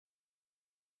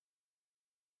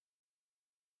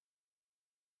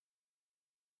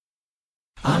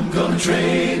I'm gonna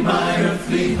trade my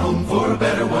earthly home for a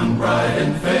better one, bright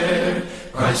and fair.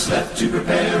 Christ left to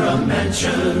prepare a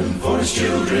mansion for his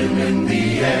children in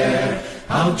the air.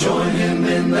 I'll join him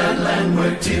in that land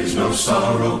where tears no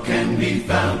sorrow can be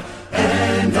found.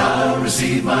 And I'll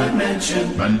receive my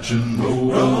mansion,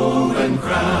 robe and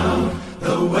crown.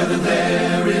 The weather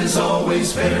there is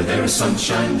always fair, there is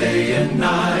sunshine day and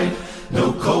night.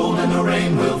 No cold and no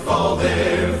rain will fall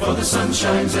there, for the sun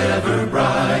shines ever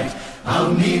bright.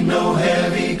 I'll need no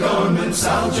heavy garments,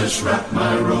 I'll just wrap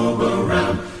my robe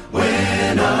around.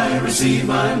 When I receive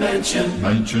my mansion,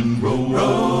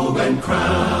 robe and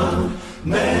crown.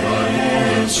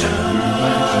 Mansion,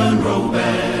 robe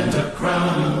and a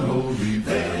crown.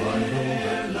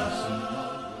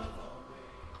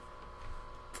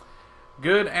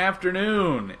 Good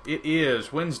afternoon. It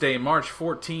is Wednesday, March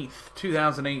 14th,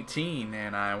 2018,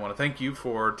 and I want to thank you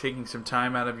for taking some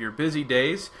time out of your busy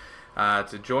days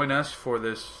to join us for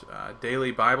this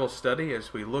daily Bible study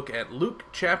as we look at Luke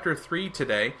chapter 3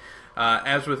 today.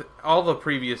 As with all the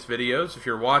previous videos, if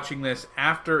you're watching this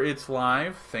after it's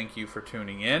live, thank you for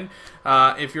tuning in.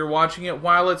 If you're watching it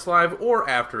while it's live or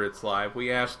after it's live,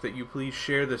 we ask that you please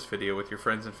share this video with your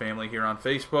friends and family here on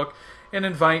Facebook and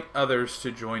invite others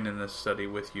to join in this study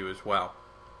with you as well.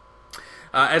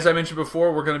 As I mentioned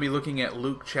before, we're going to be looking at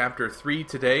Luke chapter 3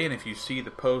 today, and if you see the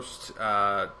post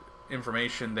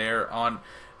information there on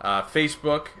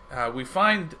Facebook, we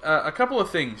find a couple of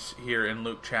things here in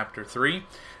Luke chapter 3.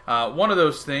 One of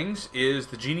those things is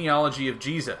the genealogy of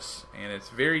Jesus, and it's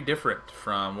very different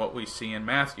from what we see in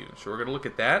Matthew. So we're going to look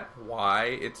at that, why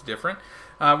it's different.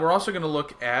 We're also going to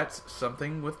look at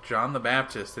something with John the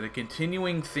Baptist, and a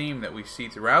continuing theme that we see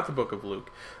throughout the book of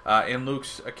Luke, in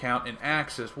Luke's account in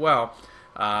Acts as well,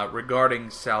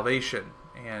 regarding salvation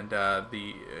and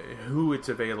who it's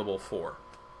available for.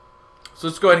 So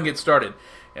let's go ahead and get started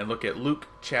and look at Luke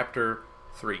chapter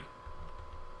 3.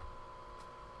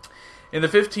 In the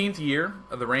 15th year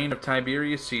of the reign of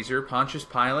Tiberius Caesar, Pontius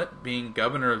Pilate being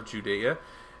governor of Judea,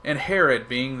 and Herod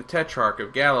being the tetrarch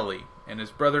of Galilee, and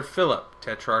his brother Philip,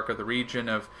 tetrarch of the region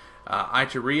of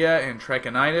Iturea and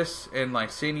Trachonitis, and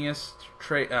Lysanias,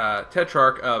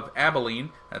 tetrarch of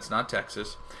Abilene, that's not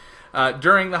Texas,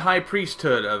 during the high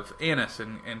priesthood of Annas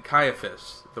and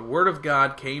Caiaphas, the word of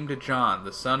God came to John,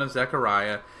 the son of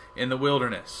Zechariah, in the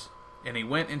wilderness. And he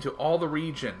went into all the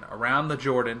region around the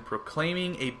Jordan,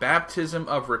 proclaiming a baptism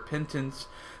of repentance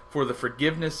for the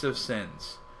forgiveness of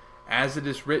sins, as it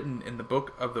is written in the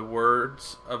book of the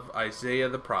words of Isaiah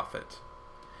the prophet.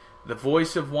 The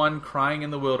voice of one crying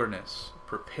in the wilderness,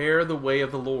 prepare the way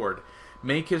of the Lord,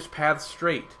 make his path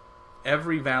straight.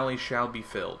 Every valley shall be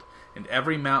filled, and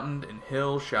every mountain and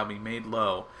hill shall be made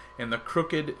low, and the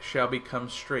crooked shall become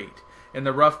straight, and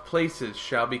the rough places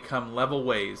shall become level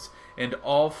ways, and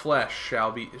all flesh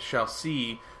shall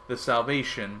see the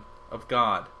salvation of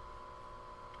God.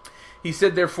 He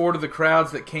said therefore to the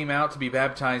crowds that came out to be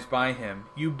baptized by him,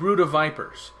 You brood of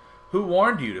vipers, who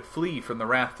warned you to flee from the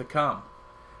wrath to come?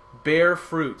 Bear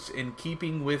fruits in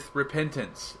keeping with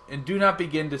repentance, and do not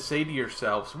begin to say to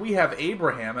yourselves, We have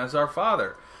Abraham as our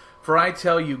father. For I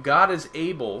tell you, God is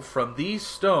able from these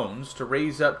stones to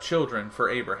raise up children for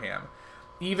Abraham.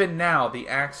 Even now the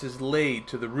axe is laid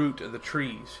to the root of the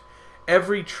trees.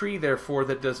 Every tree, therefore,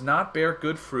 that does not bear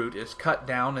good fruit is cut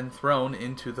down and thrown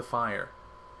into the fire.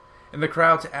 And the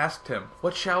crowds asked him,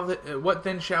 What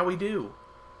then shall we do?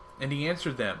 And he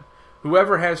answered them,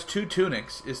 Whoever has 2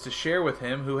 tunics is to share with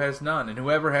him who has none, and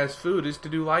whoever has food is to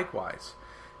do likewise.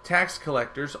 Tax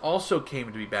collectors also came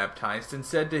to be baptized, and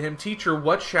said to him, Teacher,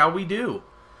 what shall we do?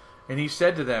 And he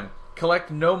said to them,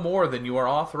 Collect no more than you are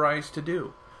authorized to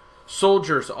do.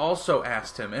 Soldiers also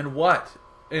asked him, And what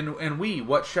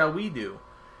shall we do?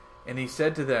 And he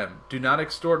said to them, Do not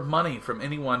extort money from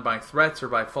anyone by threats or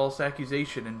by false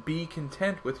accusation, and be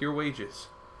content with your wages.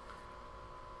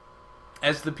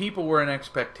 As the people were in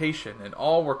expectation, and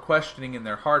all were questioning in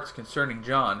their hearts concerning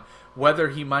John, whether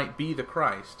he might be the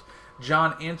Christ,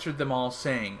 John answered them all,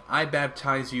 saying, I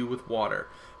baptize you with water,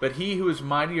 but he who is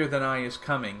mightier than I is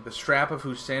coming, the strap of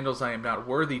whose sandals I am not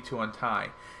worthy to untie.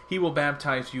 He will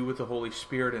baptize you with the Holy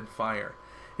Spirit and fire.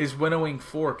 His winnowing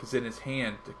fork is in his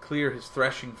hand, to clear his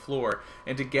threshing floor,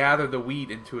 and to gather the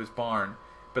wheat into his barn,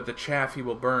 but the chaff he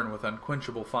will burn with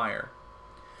unquenchable fire.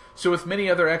 So with many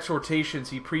other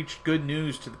exhortations he preached good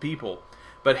news to the people.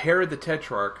 But Herod the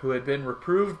Tetrarch, who had been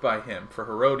reproved by him for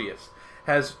Herodias,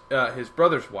 has his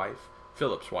brother's wife,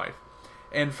 Philip's wife,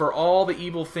 and for all the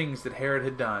evil things that Herod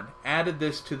had done, added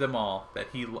this to them all, that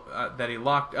he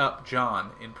locked up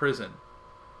John in prison.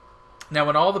 Now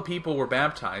when all the people were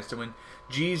baptized, and when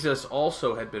Jesus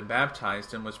also had been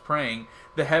baptized and was praying,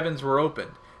 the heavens were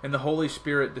opened, and the Holy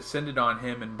Spirit descended on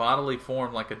him in bodily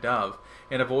form like a dove,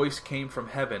 and a voice came from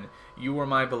heaven, "You are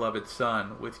my beloved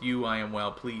Son, with you I am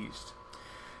well pleased."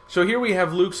 So here we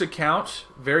have Luke's account,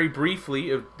 very briefly,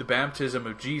 of the baptism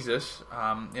of Jesus.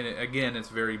 And again, it's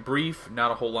very brief, not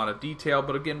a whole lot of detail,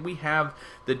 but again, we have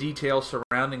the details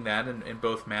surrounding that in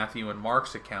both Matthew and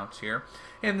Mark's accounts here,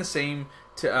 and the same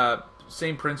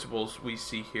principles we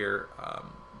see here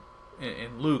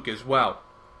in Luke as well.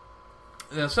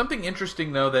 Now, something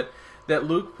interesting, though, that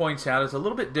Luke points out is a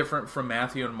little bit different from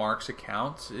Matthew and Mark's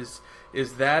accounts, is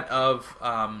that of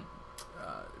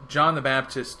John the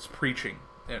Baptist's preaching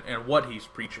and what he's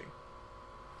preaching.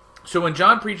 So when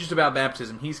John preaches about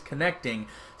baptism, he's connecting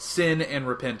sin and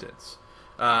repentance.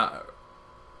 For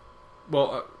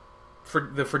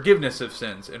the forgiveness of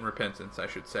sins and repentance, I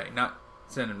should say, not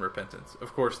sin and repentance.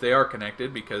 Of course, they are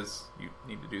connected because you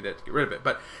need to do that to get rid of it.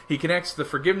 But he connects the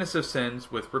forgiveness of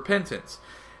sins with repentance.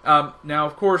 Now,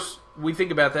 of course, we think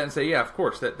about that and say, yeah, of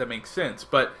course, that makes sense.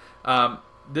 But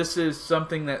this is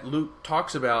something that Luke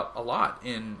talks about a lot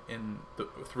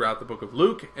throughout the book of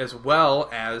Luke, as well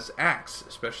as Acts,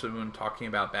 especially when talking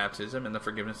about baptism and the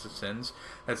forgiveness of sins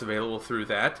that's available through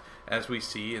that, as we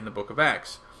see in the book of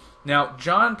Acts. Now,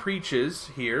 John preaches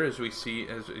here, as we see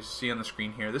on the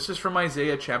screen here. This is from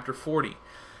Isaiah chapter 40.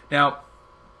 Now,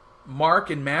 Mark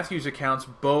and Matthew's accounts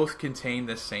both contain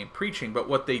this same preaching, but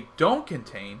what they don't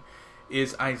contain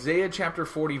is Isaiah chapter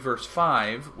 40, verse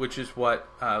 5, which is what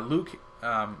Luke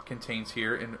contains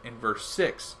here in verse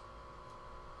 6,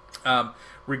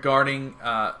 regarding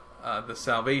the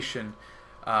salvation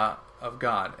of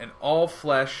God. And all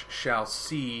flesh shall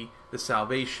see the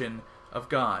salvation of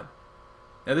God.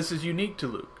 Now, this is unique to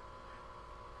Luke.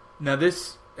 Now,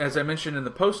 this, as I mentioned in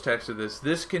the post-text of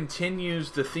this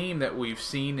continues the theme that we've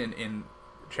seen in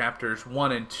chapters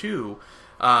 1 and 2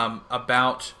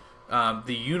 about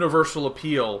the universal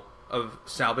appeal of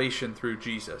salvation through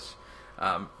Jesus.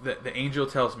 The angel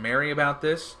tells Mary about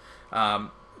this.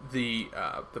 The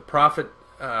prophet,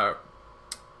 I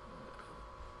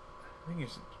think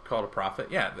he's called a prophet.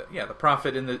 The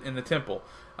prophet in the temple,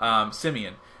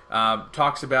 Simeon,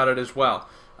 talks about it as well.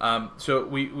 So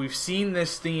we've seen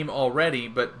this theme already,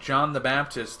 but John the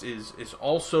Baptist is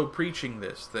also preaching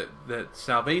this, that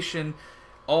salvation,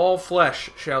 all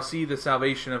flesh shall see the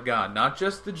salvation of God, not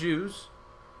just the Jews,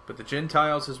 but the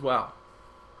Gentiles as well.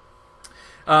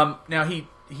 Now he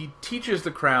teaches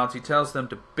the crowds, he tells them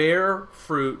to bear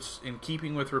fruits in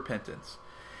keeping with repentance.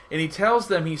 And he tells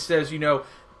them, he says,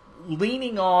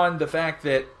 leaning on the fact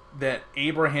that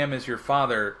Abraham is your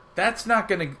father, that's not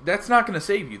gonna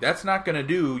save you. That's not gonna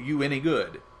do you any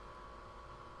good.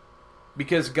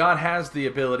 Because God has the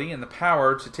ability and the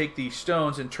power to take these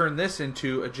stones and turn this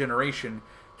into a generation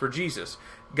for Jesus.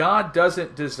 God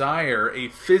doesn't desire a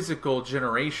physical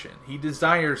generation. He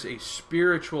desires a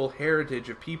spiritual heritage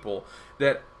of people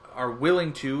that are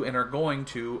willing to and are going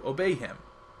to obey Him.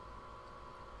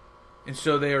 And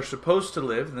so they are supposed to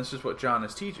live, and this is what John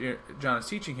is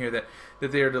teaching here, that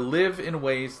they are to live in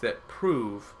ways that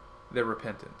prove their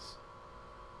repentance.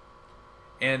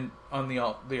 And on the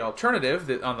alternative,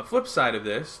 on the flip side of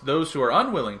this, those who are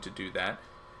unwilling to do that,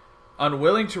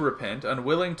 unwilling to repent,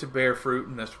 unwilling to bear fruit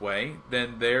in this way,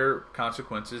 then their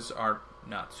consequences are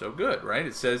not so good, right?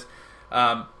 It says,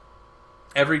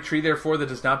 every tree, therefore, that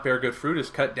does not bear good fruit is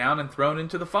cut down and thrown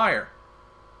into the fire.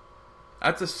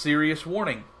 That's a serious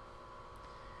warning.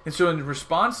 And so in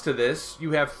response to this,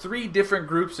 you have three different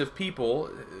groups of people.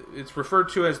 It's referred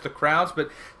to as the crowds, but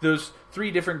those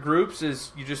three different groups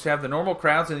is you just have the normal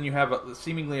crowds, and then you have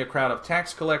seemingly a crowd of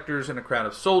tax collectors and a crowd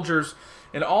of soldiers,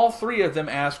 and all three of them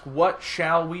ask, "What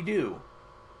shall we do?"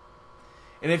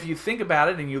 And if you think about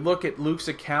it and you look at Luke's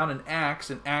account in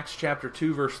Acts chapter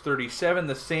 2, verse 37,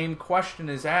 the same question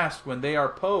is asked when they are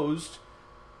posed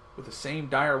with the same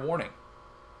dire warning.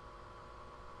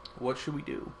 What should we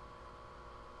do?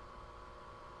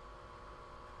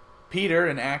 Peter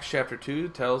in Acts chapter 2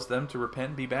 tells them to repent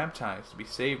and be baptized, to be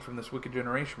saved from this wicked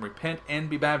generation. Repent and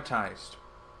be baptized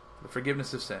for the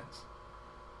forgiveness of sins.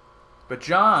 But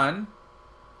John,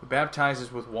 who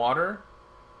baptizes with water,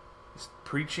 is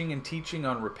preaching and teaching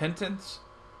on repentance.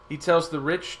 He tells the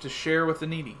rich to share with the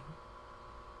needy,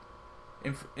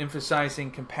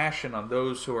 emphasizing compassion on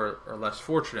those who are less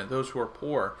fortunate, those who are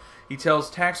poor. He tells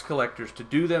tax collectors to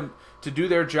do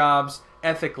their jobs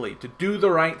ethically, to do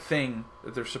the right thing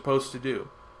that they're supposed to do.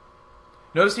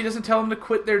 Notice he doesn't tell them to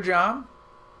quit their job,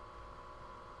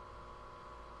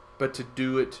 but to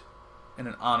do it in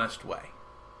an honest way.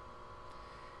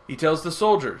 He tells the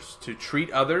soldiers to treat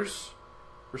others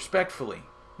respectfully,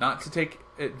 not to take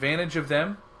advantage of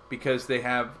them because they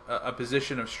have a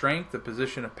position of strength, a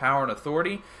position of power and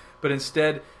authority, but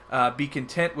instead be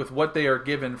content with what they are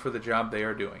given for the job they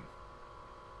are doing.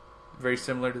 Very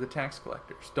similar to the tax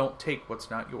collectors. Don't take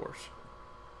what's not yours.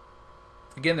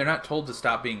 Again, they're not told to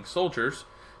stop being soldiers,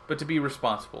 but to be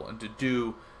responsible and to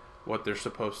do what they're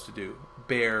supposed to do.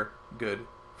 Bear good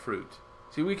fruit.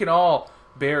 See, we can all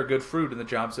bear good fruit in the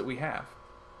jobs that we have.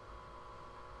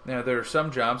 Now, there are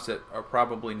some jobs that are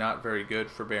probably not very good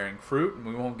for bearing fruit, and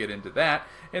we won't get into that,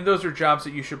 and those are jobs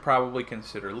that you should probably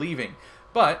consider leaving.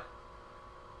 But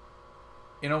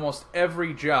in almost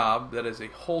every job that is a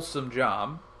wholesome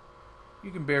job, you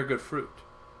can bear good fruit.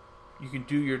 You can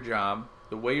do your job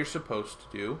the way you're supposed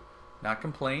to do, not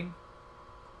complain,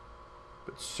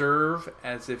 but serve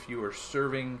as if you are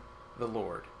serving the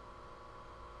Lord.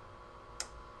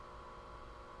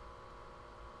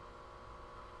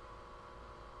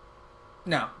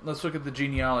 Now, let's look at the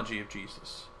genealogy of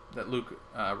Jesus that Luke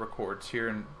records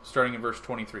here, starting in verse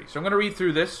 23. So I'm going to read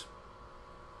through this.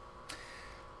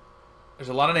 There's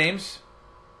a lot of names,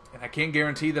 and I can't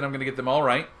guarantee that I'm going to get them all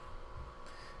right.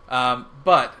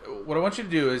 But what I want you to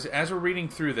do is, as we're reading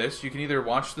through this, you can either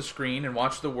watch the screen and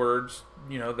watch the words,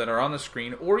 that are on the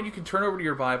screen, or you can turn over to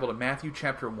your Bible to Matthew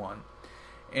chapter 1.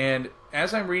 And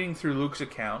as I'm reading through Luke's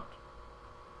account,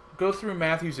 go through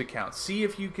Matthew's account. See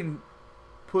if you can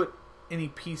put any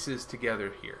pieces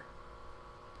together here.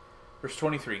 Verse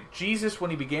 23. Jesus, when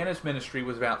he began his ministry,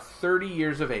 was about 30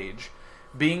 years of age,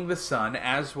 being the son,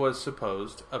 as was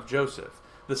supposed, of Joseph,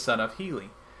 the son of Heli,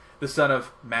 the son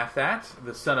of Mathat,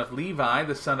 the son of Levi,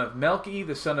 the son of Melchi,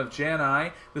 the son of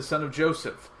Jannai, the son of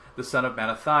Joseph, the son of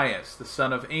Mattathias, the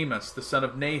son of Amos, the son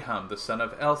of Nahum, the son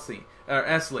of Esli,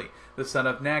 the son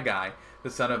of Nagai, the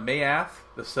son of Maath,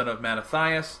 the son of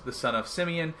Mattathias, the son of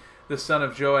Simeon, the son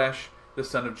of Joash, the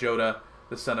son of Joda,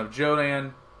 the son of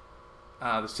Jodan,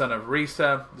 the son of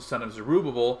Risa, the son of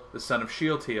Zerubbabel, the son of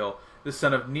Shealtiel, the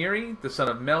son of Neri, the son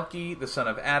of Melchi, the son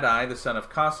of Adai, the son of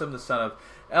Qasim, the son of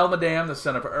Elmadam, the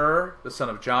son of the son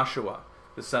of Joshua,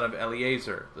 the son of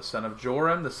Eleazar, the son of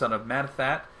Joram, the son of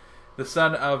Mattathat, the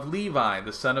son of Levi,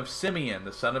 the son of Simeon,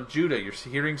 the son of Judah. You're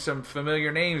hearing some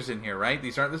familiar names in here, right?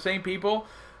 These aren't the same people.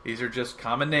 These are just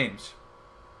common names.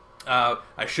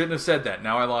 I shouldn't have said that.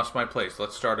 Now I lost my place.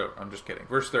 Let's start over. I'm just kidding.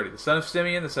 Verse 30. The son of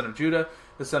Simeon, the son of Judah,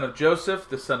 the son of Joseph,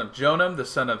 the son of Jonam, the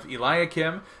son of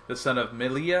Eliakim, the son of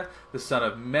Meliah, the son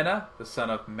of Menah, the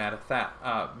son of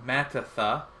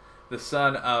Mattatha, the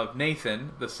son of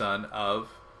Nathan, the son of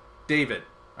David.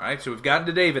 All right, so we've gotten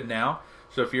to David now.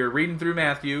 So if you're reading through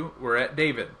Matthew, we're at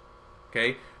David.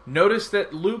 Okay, notice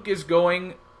that Luke is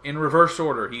going in reverse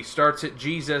order. He starts at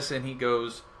Jesus and he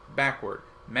goes backward.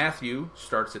 Matthew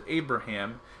starts at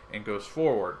Abraham and goes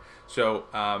forward. So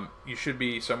you should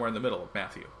be somewhere in the middle of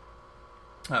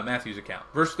Matthew's account.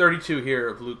 Verse 32 here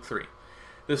of Luke 3.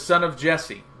 The son of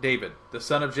Jesse, David, the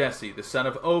son of Jesse, the son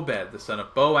of Obed, the son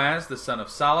of Boaz, the son of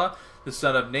Salah, the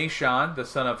son of Nashon, the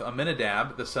son of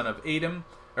Aminadab, the son of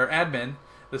Admin,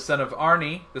 the son of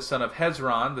Arni, the son of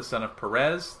Hezron, the son of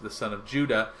Perez, the son of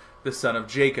Judah, the son of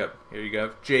Jacob. Here you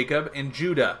go, Jacob and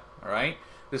Judah, all right?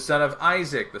 The son of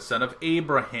Isaac, the son of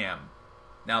Abraham.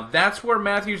 Now that's where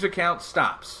Matthew's account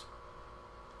stops.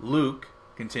 Luke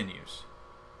continues.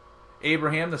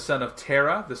 Abraham, the son of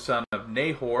Terah, the son of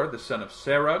Nahor, the son of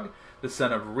Serug, the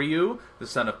son of Reu, the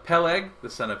son of Peleg, the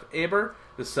son of Eber,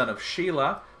 the son of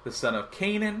Shelah, the son of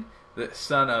Canaan, the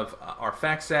son of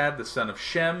Arphaxad, the son of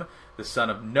Shem, the son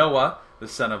of Noah, the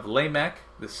son of Lamech,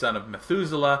 the son of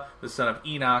Methuselah, the son of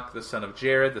Enoch, the son of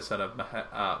Jared, the son of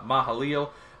Mahalalel,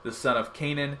 the son of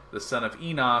Canaan, the son of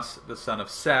Enos, the son of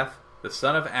Seth, the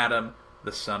son of Adam,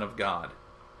 the son of God.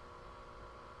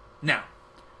 Now,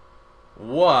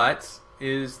 what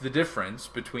is the difference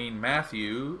between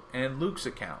Matthew and Luke's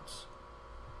accounts?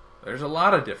 There's a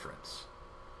lot of difference.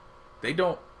 They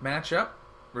don't match up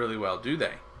really well, do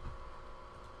they?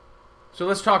 So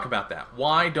let's talk about that.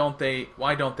 Why don't they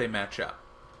match up?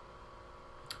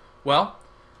 Well,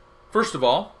 first of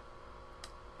all,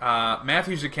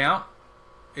 Matthew's account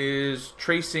is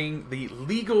tracing the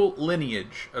legal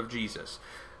lineage of Jesus.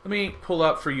 Let me pull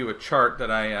up for you a chart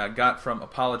that I got from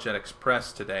Apologetics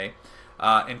Press today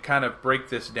and kind of break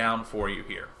this down for you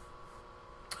here.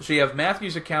 So you have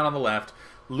Matthew's account on the left,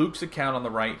 Luke's account on the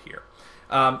right here.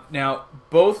 Now,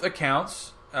 both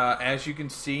accounts, as you can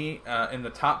see in the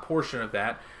top portion of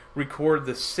that, record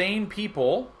the same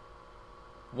people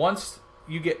once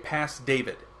you get past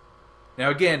David. Now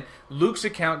again, Luke's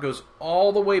account goes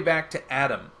all the way back to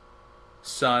Adam,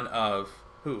 son of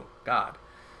who? God.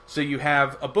 So you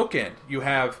have a bookend. You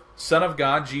have son of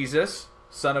God, Jesus,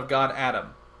 son of God,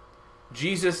 Adam.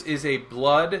 Jesus is a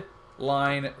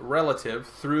bloodline relative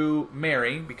through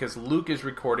Mary, because Luke is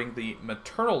recording the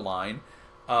maternal line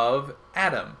of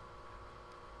Adam.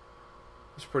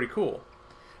 It's pretty cool.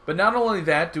 But not only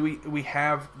that, do we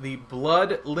have the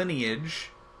blood lineage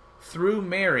through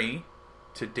Mary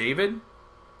to David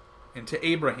and to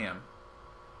Abraham.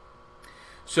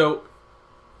 So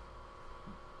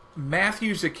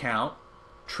Matthew's account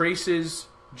traces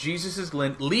Jesus'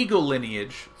 legal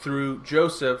lineage through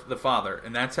Joseph the father.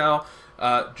 And that's how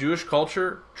Jewish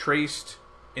culture traced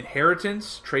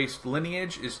inheritance, traced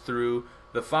lineage, is through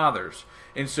the fathers.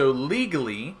 And so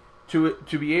legally, to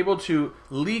be able to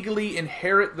legally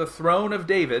inherit the throne of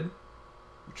David,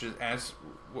 which is as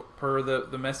per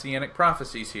the messianic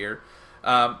prophecies here,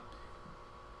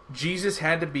 Jesus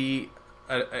had to be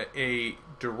a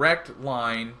direct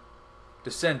line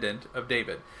descendant of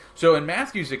David. So in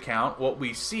Matthew's account, what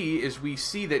we see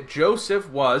that Joseph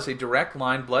was a direct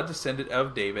line blood descendant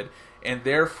of David, and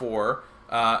therefore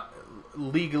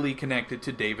legally connected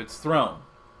to David's throne.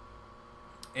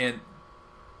 And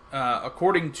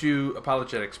according to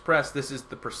Apologetics Press, this is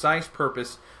the precise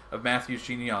purpose of Matthew's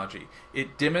genealogy.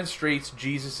 It demonstrates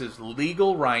Jesus'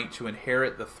 legal right to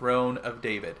inherit the throne of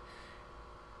David,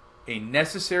 a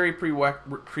necessary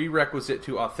prerequisite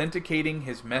to authenticating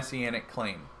his messianic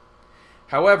claim.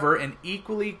 However, an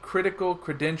equally critical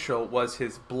credential was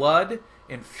his blood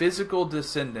and physical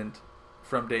descent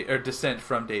from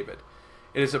David.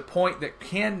 It is a point that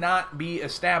cannot be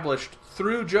established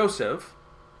through Joseph,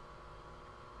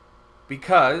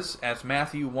 because, as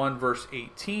Matthew 1 verse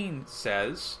 18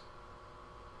 says,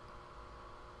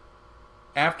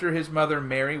 after his mother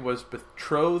Mary was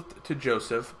betrothed to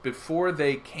Joseph, before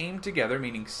they came together,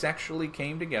 meaning sexually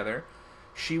came together,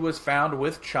 she was found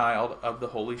with child of the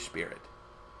Holy Spirit.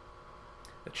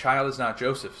 The child is not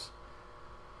Joseph's.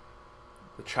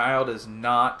 The child is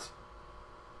not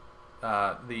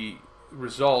the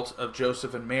result of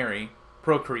Joseph and Mary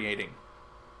procreating.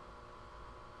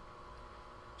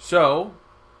 So,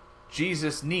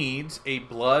 Jesus needs a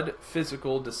blood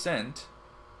physical descent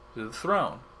to the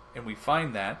throne. And we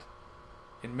find that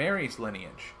in Mary's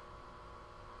lineage,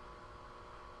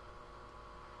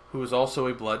 who is also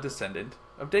a blood descendant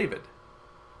of David.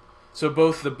 So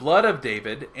both the blood of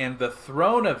David and the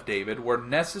throne of David were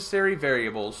necessary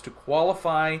variables to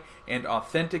qualify and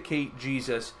authenticate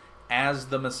Jesus as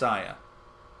the Messiah.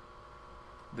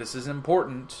 This is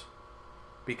important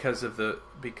because of the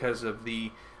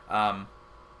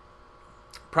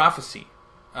prophecy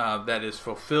that is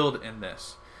fulfilled in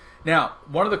this. Now,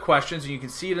 one of the questions, and you can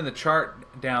see it in the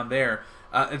chart down there,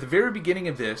 at the very beginning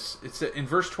of this, it's in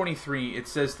verse 23, it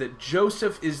says that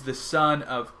Joseph is the son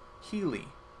of Heli.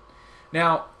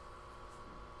 Now,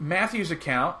 Matthew's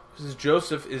account says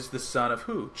Joseph is the son of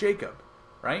who? Jacob,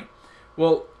 right?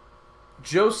 Well,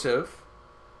 Joseph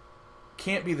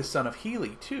can't be the son of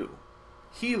Heli, too.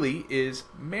 Heli is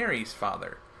Mary's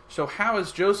father. So how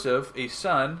is Joseph a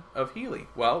son of Heli?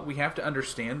 Well, we have to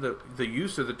understand the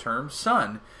use of the term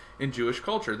son in Jewish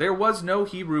culture. There was no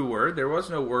Hebrew word. There was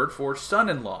no word for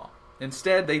son-in-law.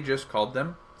 Instead, they just called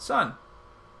them son.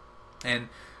 And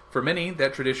for many,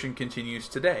 that tradition continues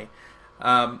today.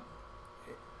 And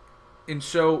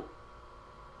so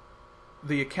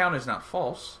the account is not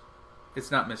false. It's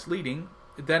not misleading.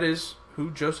 That is who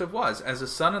Joseph was. As a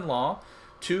son-in-law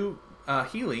to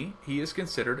Heli, he is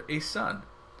considered a son.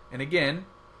 And again,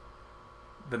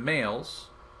 the males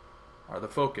are the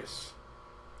focus,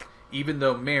 even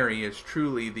though Mary is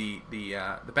truly the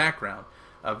background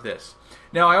of this.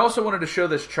 Now, I also wanted to show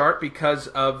this chart because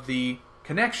of the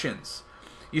connections.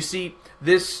 You see,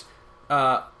 this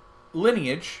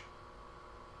lineage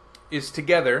is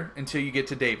together until you get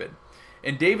to David.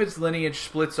 And David's lineage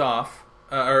splits off,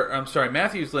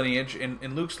 Matthew's lineage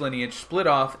and Luke's lineage split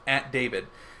off at David.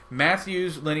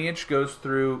 Matthew's lineage goes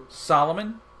through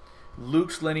Solomon.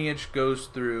 Luke's lineage goes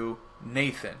through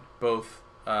Nathan, both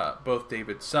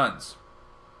David's sons.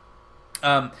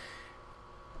 And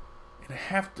I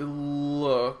have to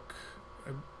look,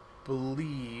 I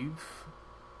believe.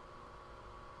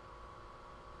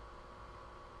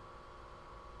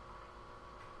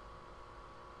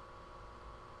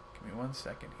 Give me 1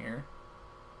 second here.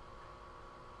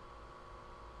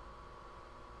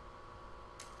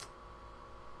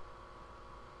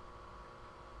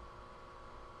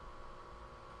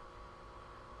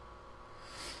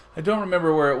 I don't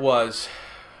remember where it was.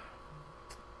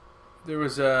 There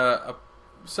was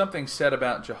something said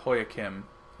about Jehoiakim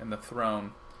and the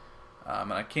throne,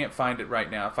 and I can't find it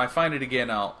right now. If I find it again,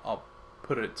 I'll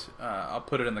put it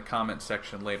in the comment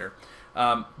section later.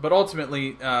 But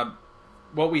ultimately,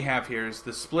 what we have here is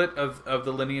the split of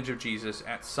the lineage of Jesus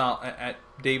at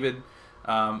David.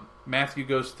 Matthew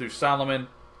goes through Solomon.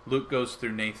 Luke goes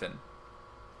through Nathan.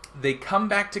 They come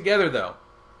back together, though,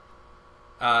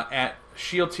 at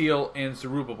Shealtiel and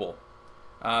Zerubbabel.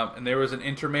 And there was an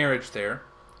intermarriage there,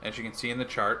 as you can see in the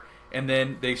chart. And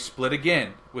then they split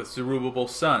again with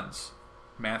Zerubbabel's sons.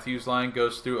 Matthew's line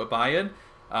goes through Abiad,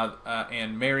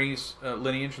 and Mary's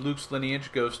lineage, Luke's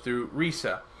lineage, goes through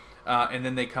Risa. And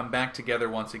then they come back together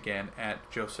once again at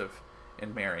Joseph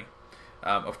and Mary.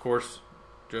 Of course,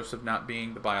 Joseph not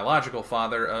being the biological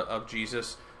father of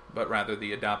Jesus, but rather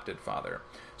the adopted father.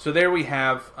 So there we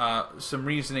have some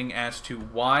reasoning as to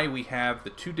why we have the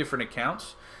two different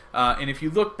accounts. And if you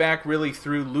look back really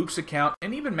through Luke's account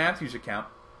and even Matthew's account,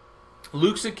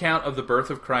 Luke's account of the birth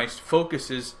of Christ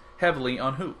focuses heavily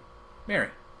on who? Mary.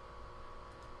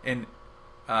 And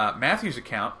Matthew's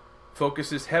account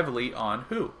focuses heavily on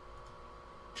who?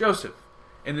 Joseph.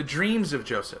 And the dreams of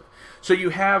Joseph. So you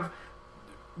have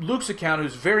Luke's account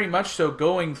who's very much so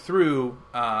going through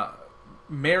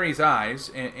Mary's eyes,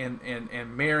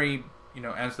 and Mary,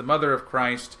 as the mother of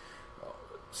Christ,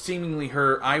 seemingly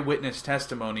her eyewitness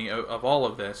testimony of all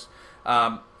of this.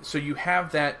 So you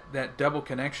have that double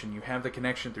connection. You have the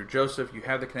connection through Joseph. You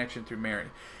have the connection through Mary.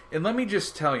 And let me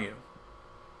just tell you,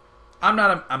 I'm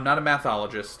not a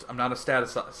mathologist. I'm not a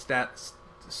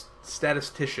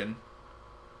statistician.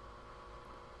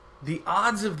 The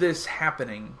odds of this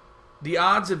happening, the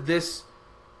odds of this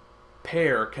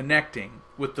pair connecting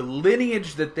with the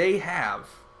lineage that they have,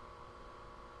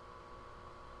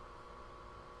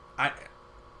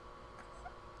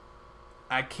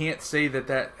 I can't say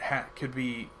that could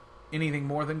be anything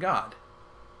more than God.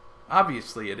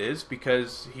 Obviously it is,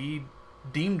 because he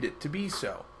deemed it to be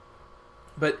so.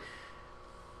 But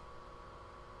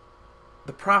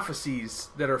the prophecies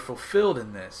that are fulfilled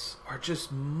in this are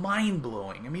just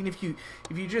mind-blowing. I mean, if you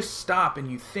just stop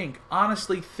and you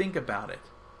honestly think about it,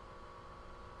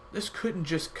 this couldn't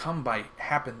just come by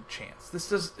happen chance. This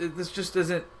just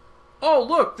isn't, oh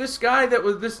look, this guy that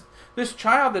was this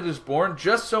child that is born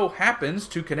just so happens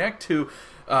to connect to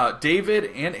David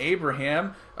and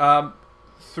Abraham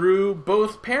through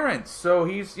both parents. So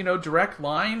he's, direct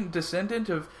line descendant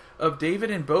of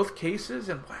David in both cases,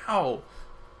 and wow.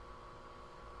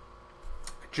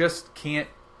 I just can't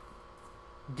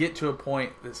get to a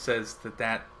point that says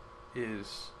that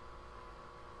is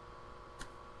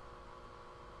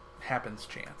happens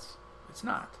chance. It's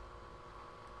not.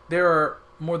 There are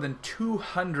more than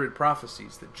 200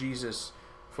 prophecies that Jesus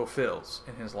fulfills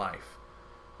in his life.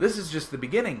 This is just the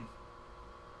beginning.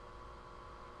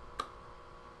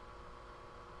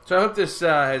 So I hope this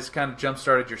has kind of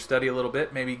jump-started your study a little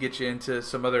bit, maybe get you into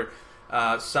some other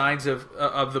sides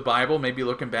of the Bible, maybe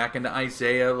looking back into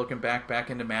Isaiah, looking back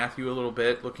into Matthew a little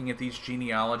bit, looking at these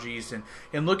genealogies, and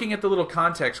looking at the little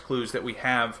context clues that we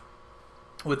have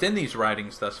within these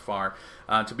writings thus far,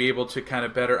 to be able to kind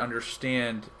of better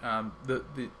understand the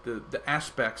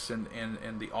aspects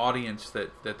and the audience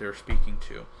that they're speaking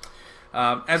to.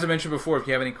 As I mentioned before, if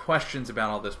you have any questions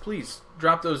about all this, please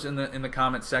drop those in the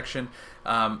comments section,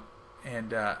 and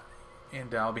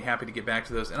I'll be happy to get back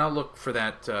to those. And I'll look for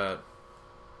that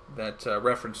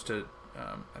reference to,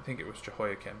 I think it was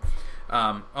Jehoiakim.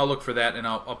 I'll look for that, and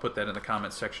I'll put that in the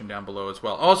comments section down below as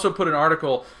well. I'll also put an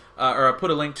article, or I put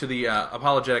a link to the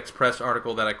Apologetics Press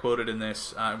article that I quoted in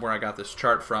this, where I got this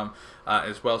chart from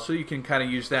as well, so you can kind of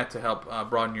use that to help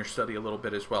broaden your study a little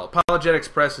bit as well. Apologetics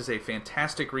Press is a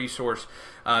fantastic resource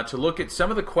to look at some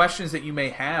of the questions that you may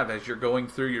have as you're going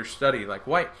through your study, like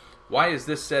why is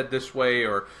this said this way,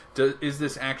 or is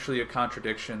this actually a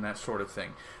contradiction, that sort of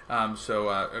thing. So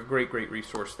a great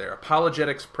resource there.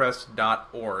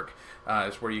 ApologeticsPress.org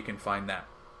is where you can find that.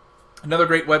 Another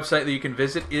great website that you can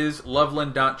visit is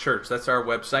Loveland.church. That's our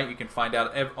website. You can find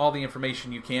out all the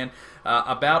information you can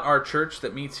about our church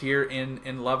that meets here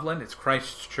in Loveland. It's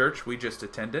Christ's Church. We just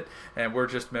attend it, and we're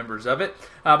just members of it.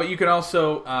 But you can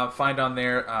also find on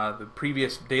there the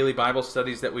previous daily Bible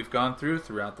studies that we've gone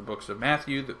throughout the books of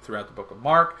Matthew, throughout the book of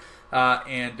Mark,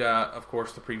 and of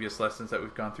course the previous lessons that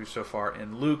we've gone through so far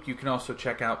in Luke. You can also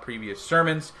check out previous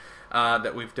sermons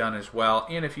that we've done as well,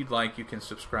 and if you'd like, you can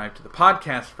subscribe to the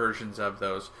podcast versions of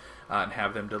those and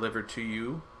have them delivered to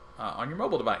you on your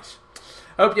mobile device.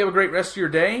 I hope you have a great rest of your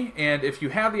day, and if you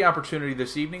have the opportunity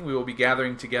this evening, we will be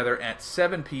gathering together at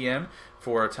 7 p.m.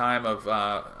 for a time of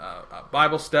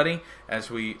Bible study as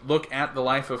we look at the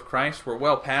life of Christ. We're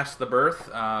well past the birth.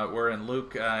 We're in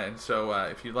Luke, and so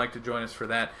if you'd like to join us for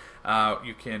that,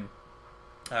 you can.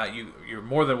 You're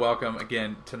more than welcome,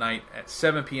 again, tonight at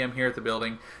 7 p.m. here at the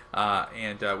building,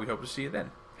 and we hope to see you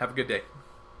then. Have a good day.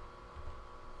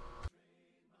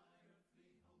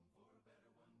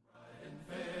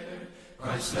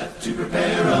 Christ left to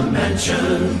prepare a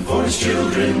mansion for his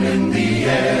children in the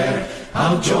air.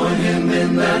 I'll join him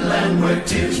in that land where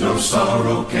tears no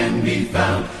sorrow can be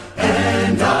found.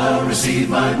 And I'll receive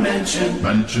my mansion,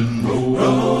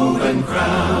 robe and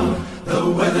crown. The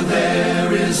weather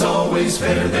there is always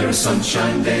fair, there is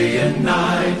sunshine day and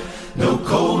night. No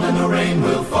cold and no rain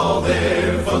will fall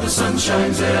there, for the sun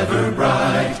shines ever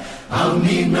bright. I'll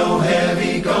need no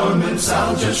heavy garments,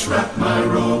 I'll just wrap my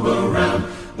robe around.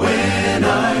 When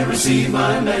I receive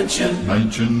my mansion,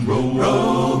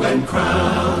 robe and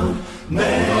crown.